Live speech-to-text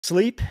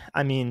Sleep,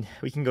 I mean,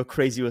 we can go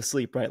crazy with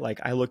sleep, right? Like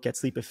I look at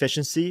sleep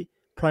efficiency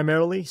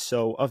primarily.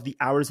 So of the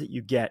hours that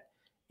you get,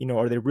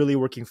 are they really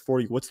working for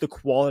you? What's the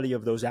quality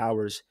of those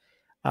hours?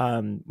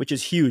 Which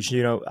is huge.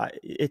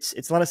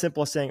 It's not as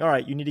simple as saying, all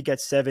right, you need to get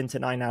 7 to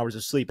 9 hours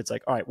of sleep. It's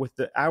like, all right, with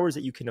the hours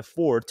that you can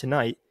afford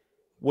tonight,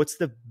 what's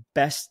the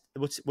best?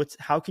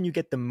 How can you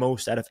get the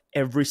most out of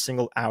every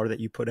single hour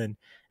that you put in?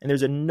 And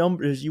there's a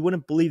number. You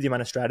wouldn't believe the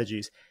amount of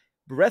strategies.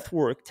 Breath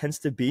work tends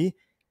to be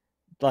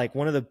like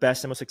one of the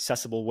best and most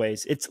accessible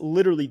ways. It's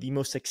literally the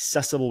most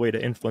accessible way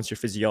to influence your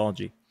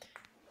physiology.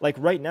 Like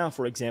right now,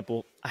 for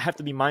example, I have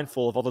to be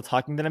mindful of all the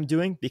talking that I'm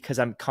doing because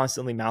I'm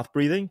constantly mouth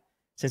breathing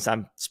since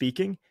I'm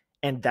speaking.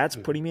 And that's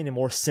putting me in a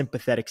more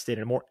sympathetic state,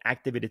 in a more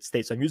activated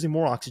state. So I'm using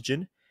more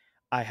oxygen.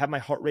 I have my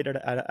heart rate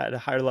at a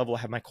higher level. I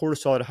have my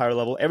cortisol at a higher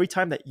level. Every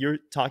time that you're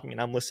talking and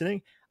I'm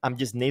listening, I'm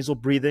just nasal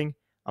breathing.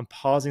 I'm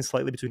pausing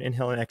slightly between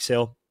inhale and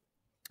exhale.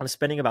 I'm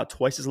spending about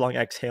twice as long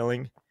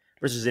exhaling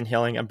versus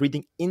inhaling. I'm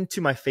breathing into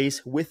my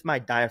face with my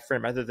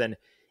diaphragm rather than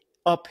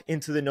up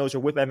into the nose or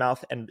with my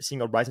mouth and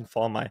seeing a rise and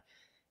fall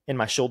in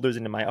my shoulders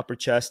and in my upper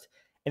chest.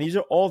 And these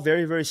are all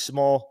very, very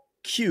small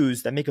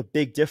cues that make a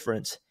big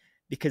difference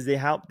because they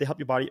help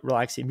your body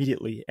relax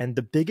immediately. And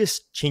the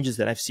biggest changes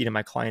that I've seen in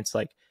my clients,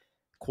 like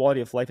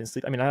quality of life and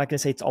sleep. I mean, I'm not going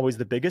to say it's always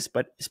the biggest,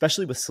 but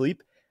especially with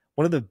sleep,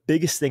 one of the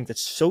biggest things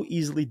that's so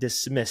easily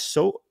dismissed,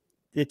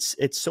 it's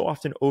so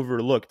often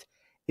overlooked,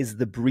 is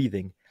the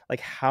breathing. Like,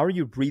 how are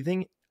you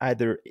breathing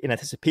either in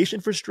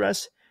anticipation for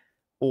stress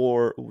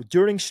or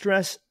during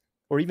stress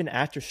or even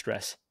after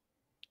stress?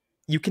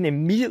 You can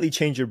immediately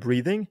change your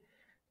breathing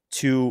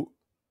to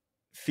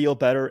feel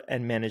better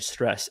and manage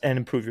stress and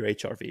improve your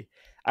HRV.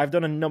 I've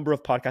done a number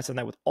of podcasts on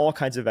that with all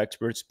kinds of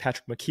experts.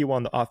 Patrick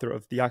McKeown, the author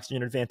of The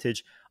Oxygen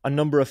Advantage, a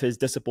number of his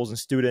disciples and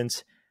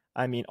students.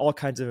 I mean, all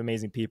kinds of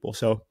amazing people.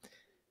 So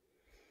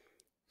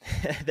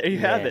there you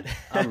have it.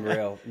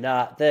 Unreal.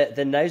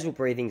 The nasal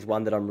breathing is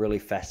one that I'm really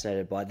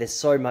fascinated by. There's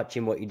so much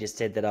in what you just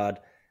said that I'd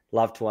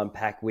love to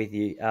unpack with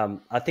you.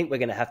 I think we're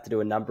going to have to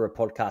do a number of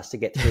podcasts to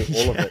get through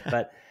all of it.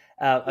 But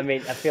I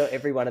mean, I feel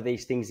every one of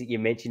these things that you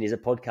mentioned is a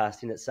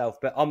podcast in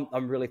itself. But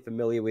I'm really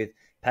familiar with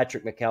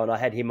Patrick McKeown. I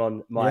had him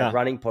on my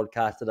running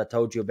podcast that I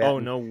told you about. Oh,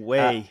 no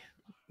way.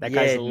 That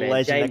guy's a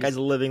legend. James, that guy's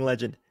a living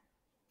legend.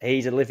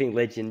 He's a living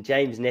legend.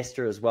 James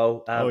Nestor as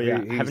well. I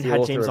haven't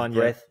had James on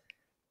yet.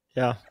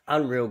 Yeah.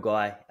 Unreal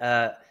guy.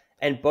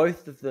 And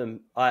both of them,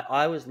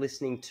 I was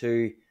listening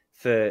to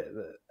for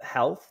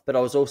health, but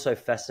I was also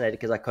fascinated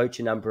because I coach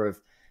a number of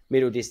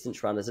middle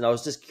distance runners. And I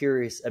was just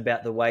curious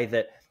about the way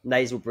that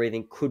nasal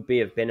breathing could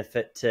be of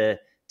benefit to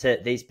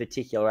these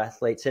particular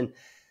athletes. And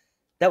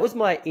that was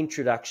my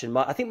introduction.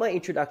 I think my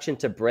introduction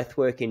to breath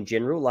work in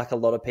general, like a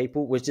lot of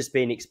people, was just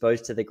being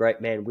exposed to the great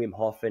man Wim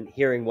Hof and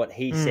hearing what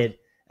he said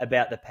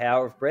about the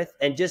power of breath.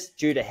 And just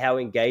due to how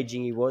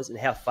engaging he was and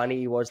how funny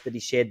he was that he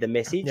shared the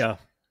message,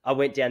 I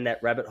went down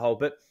that rabbit hole.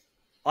 But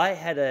I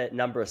had a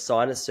number of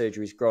sinus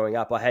surgeries growing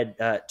up. I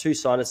had 2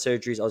 sinus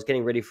surgeries. I was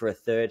getting ready for a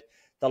third.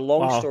 The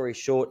long story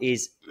short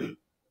is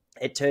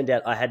it turned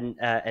out I had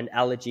an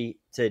allergy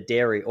to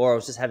dairy, or I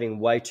was just having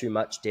way too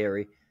much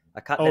dairy. I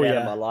cut that out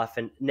of my life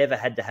and never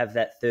had to have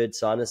that third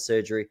sinus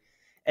surgery.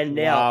 And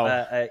now,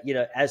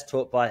 as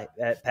taught by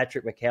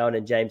Patrick McKeown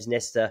and James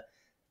Nestor,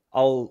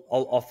 I'll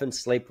often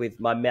sleep with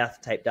my mouth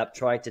taped up,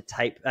 trying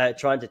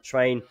to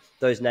train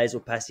those nasal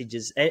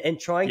passages and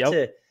trying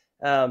to.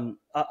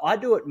 I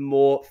do it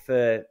more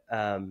for.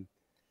 I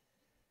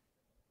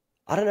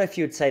don't know if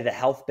you would say the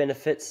health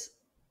benefits.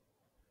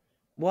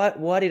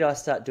 Why did I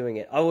start doing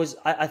it?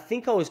 I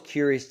think I was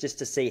curious just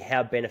to see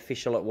how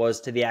beneficial it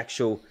was to the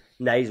actual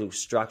nasal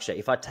structure.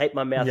 If I tape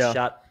my mouth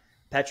shut,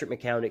 Patrick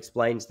McKeown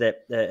explains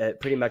that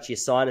pretty much your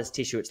sinus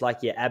tissue, it's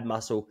like your ab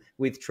muscle.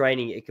 With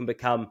training, it can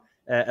become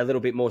a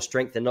little bit more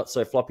strength and not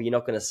so floppy. You're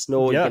not going to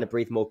snore. You're going to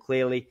breathe more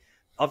clearly.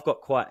 I've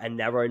got quite a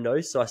narrow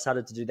nose, so I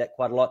started to do that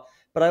quite a lot.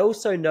 But I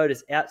also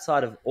noticed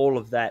outside of all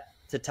of that,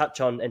 to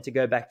touch on and to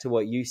go back to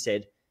what you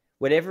said,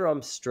 whenever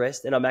I'm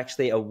stressed and I'm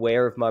actually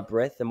aware of my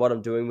breath and what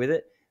I'm doing with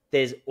it,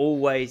 there's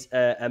always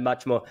a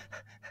much more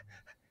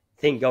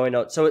thing going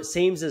on. So it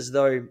seems as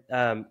though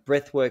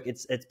breath work,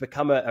 it's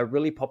become a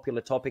really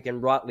popular topic,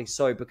 and rightly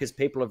so, because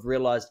people have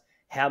realized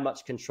how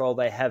much control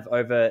they have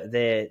over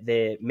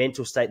their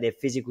mental state, their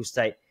physical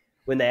state,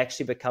 when they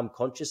actually become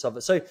conscious of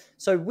it.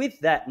 So with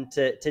that, and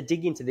to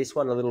dig into this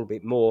one a little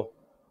bit more,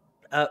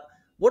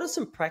 what are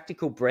some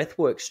practical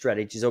breathwork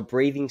strategies or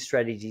breathing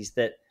strategies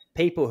that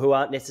people who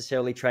aren't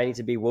necessarily training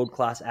to be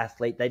world-class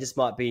athlete, they just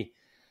might be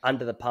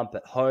under the pump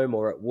at home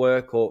or at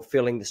work or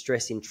feeling the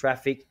stress in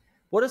traffic?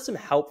 What are some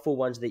helpful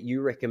ones that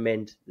you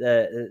recommend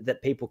that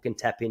people can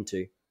tap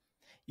into?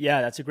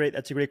 Yeah, that's a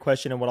great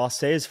question. And what I'll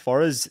say, as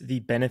far as the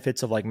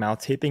benefits of like mouth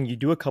taping, you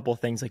do a couple of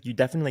things. Like, you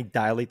definitely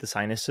dilate the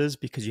sinuses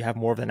because you have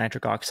more of the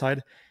nitric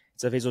oxide.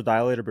 It's a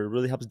vasodilator, but it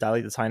really helps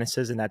dilate the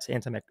sinuses, and that's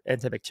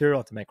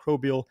antibacterial,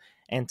 antimicrobial,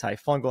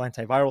 antifungal,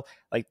 antiviral.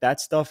 Like, that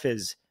stuff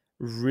is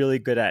really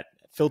good at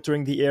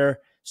filtering the air.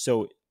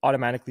 So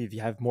automatically, if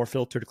you have more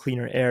filtered,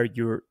 cleaner air,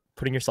 you're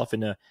putting yourself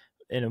in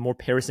in a more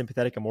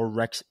parasympathetic, a more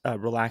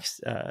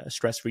relaxed,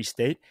 stress-free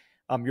state.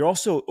 You're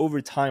also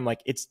over time,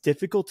 like it's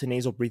difficult to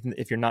nasal breathe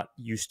if you're not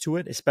used to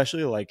it,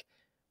 especially like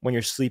when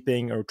you're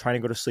sleeping or trying to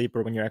go to sleep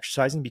or when you're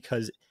exercising,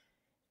 because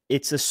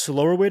it's a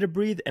slower way to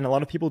breathe. And a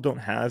lot of people don't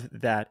have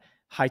that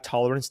high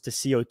tolerance to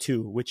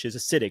CO2, which is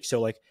acidic.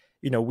 So like,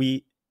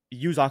 we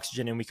use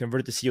oxygen and we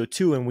convert it to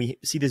CO2 and we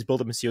see this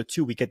buildup in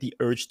CO2, we get the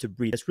urge to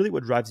breathe. That's really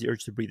what drives the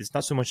urge to breathe. It's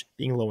not so much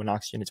being low in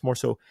oxygen. It's more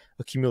so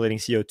accumulating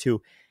CO2.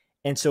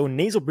 And so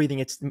nasal breathing,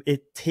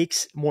 it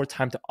takes more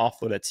time to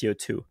offload that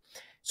CO2.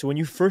 So when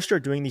you first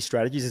start doing these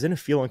strategies, it's going to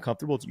feel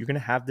uncomfortable. You're going to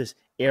have this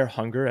air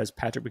hunger, as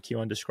Patrick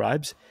McKeown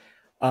describes.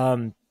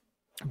 But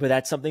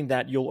that's something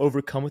that you'll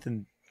overcome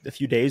within a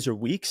few days or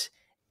weeks.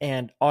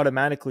 And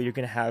automatically you're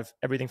going to have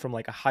everything from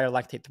like a higher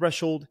lactate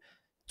threshold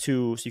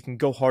so you can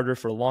go harder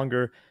for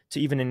longer, to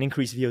even an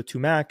increased VO2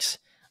 max.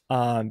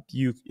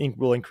 You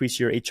will increase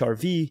your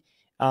HRV.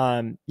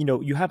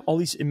 You have all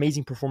these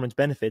amazing performance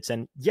benefits.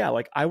 And yeah,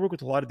 like I work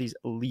with a lot of these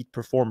elite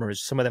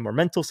performers. Some of them are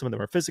mental, some of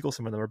them are physical,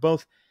 some of them are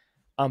both.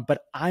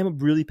 But I'm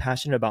really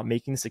passionate about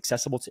making this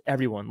accessible to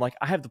everyone. Like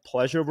I have the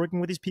pleasure of working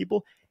with these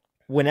people.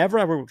 Whenever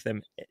I work with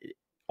them,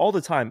 all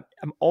the time,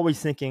 I'm always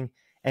thinking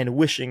and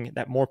wishing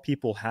that more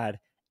people had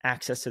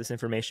access to this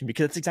information,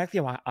 because it's exactly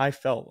how I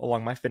felt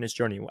along my fitness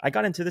journey. I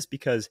got into this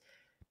because,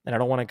 and I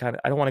don't want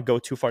to go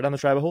too far down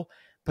this rabbit hole,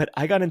 but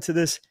I got into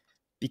this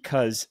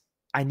because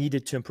I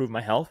needed to improve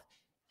my health.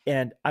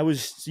 And I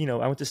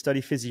went to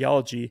study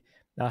physiology,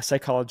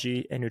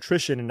 psychology, and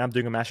nutrition, and I'm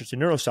doing a master's in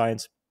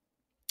neuroscience.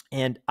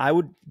 And I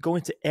would go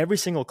into every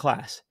single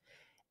class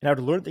and I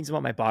would learn things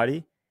about my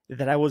body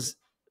that I was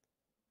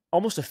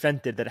almost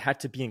offended that it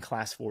had to be in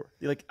class for.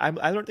 Like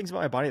I learned things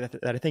about my body that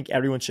I think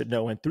everyone should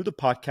know. And through the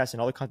podcast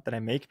and all the content that I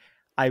make,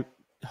 I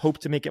hope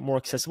to make it more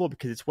accessible,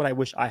 because it's what I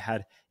wish I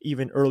had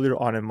even earlier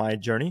on in my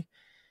journey.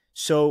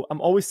 So I'm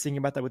always thinking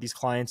about that with these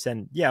clients.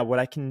 And yeah, what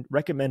I can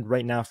recommend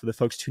right now for the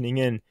folks tuning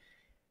in,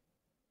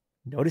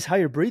 notice how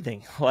you're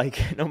breathing.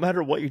 Like no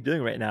matter what you're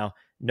doing right now,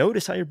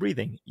 notice how you're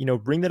breathing.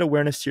 Bring that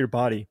awareness to your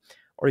body.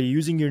 Are you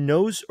using your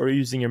nose or are you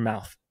using your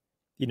mouth?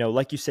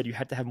 Like you said, you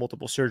had to have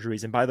multiple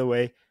surgeries. And by the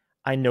way,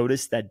 I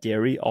noticed that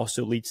dairy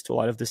also leads to a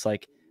lot of this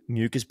like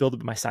mucus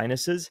buildup in my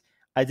sinuses.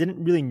 I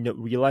didn't really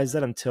realize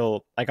that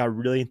until I got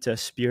really into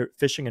spear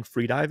fishing and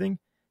free diving,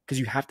 because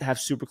you have to have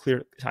super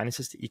clear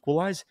sinuses to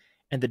equalize.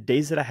 And the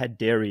days that I had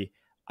dairy,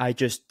 I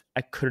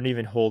couldn't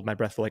even hold my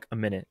breath for like a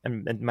minute.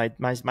 And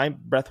my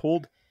breath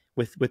hold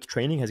with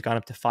training has gone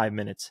up to 5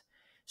 minutes.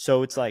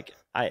 So it's like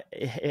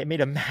it made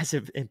a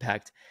massive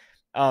impact.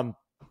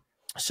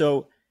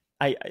 So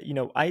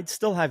I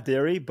still have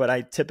dairy, but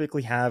I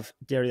typically have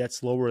dairy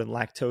that's lower in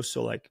lactose.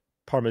 So like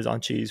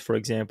Parmesan cheese, for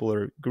example,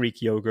 or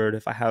Greek yogurt.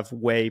 If I have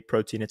whey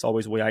protein, it's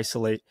always whey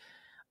isolate.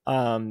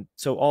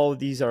 So all of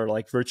these are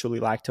like virtually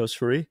lactose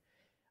free,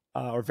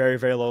 or very,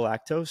 very low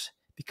lactose,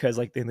 because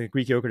like in the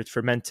Greek yogurt, it's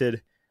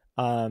fermented.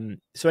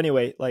 So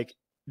anyway, like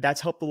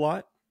that's helped a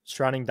lot.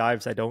 Surrounding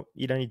dives, I don't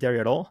eat any dairy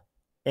at all.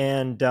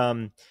 And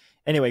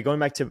anyway, going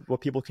back to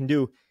what people can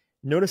do,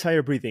 notice how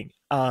you're breathing.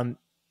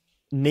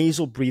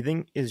 Nasal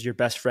breathing is your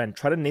best friend.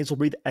 Try to nasal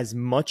breathe as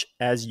much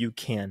as you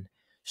can.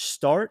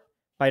 Start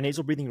by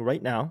nasal breathing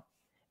right now.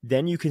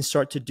 Then you can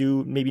start to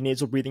do maybe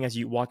nasal breathing as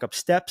you walk up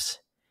steps,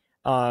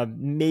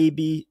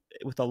 maybe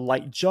with a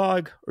light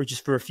jog or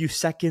just for a few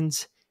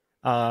seconds.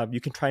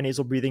 You can try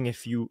nasal breathing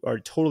if you are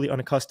totally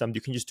unaccustomed.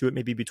 You can just do it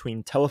maybe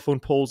between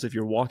telephone poles if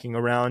you're walking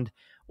around,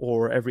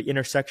 or every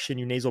intersection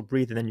you nasal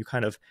breathe and then you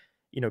kind of,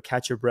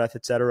 catch your breath,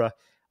 etc.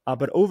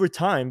 But over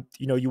time,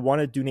 you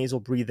want to do nasal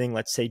breathing,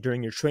 let's say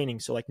during your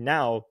training. So like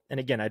now, and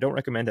again, I don't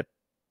recommend that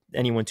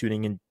anyone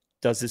tuning in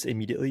does this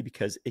immediately,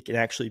 because it can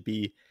actually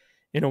be,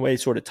 in a way,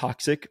 sort of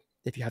toxic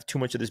if you have too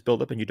much of this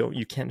buildup and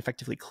you can't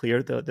effectively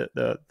clear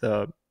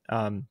the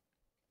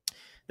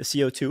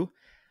CO2.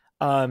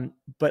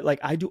 But like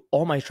I do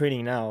all my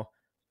training now,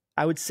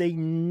 I would say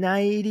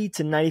 90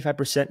 to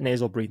 95%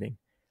 nasal breathing.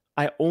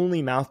 I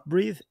only mouth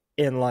breathe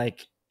in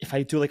like if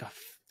I do like a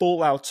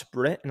full out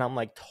sprint and I'm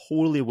like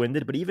totally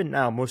winded. But even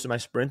now, most of my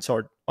sprints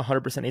are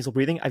 100% nasal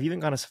breathing. I've even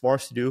gone as far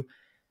as to do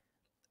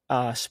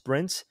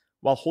sprints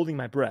while holding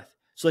my breath.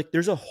 So like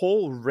there's a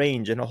whole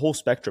range and a whole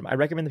spectrum. I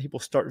recommend that people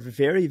start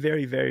very,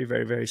 very, very,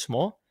 very, very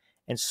small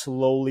and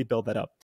slowly build that up.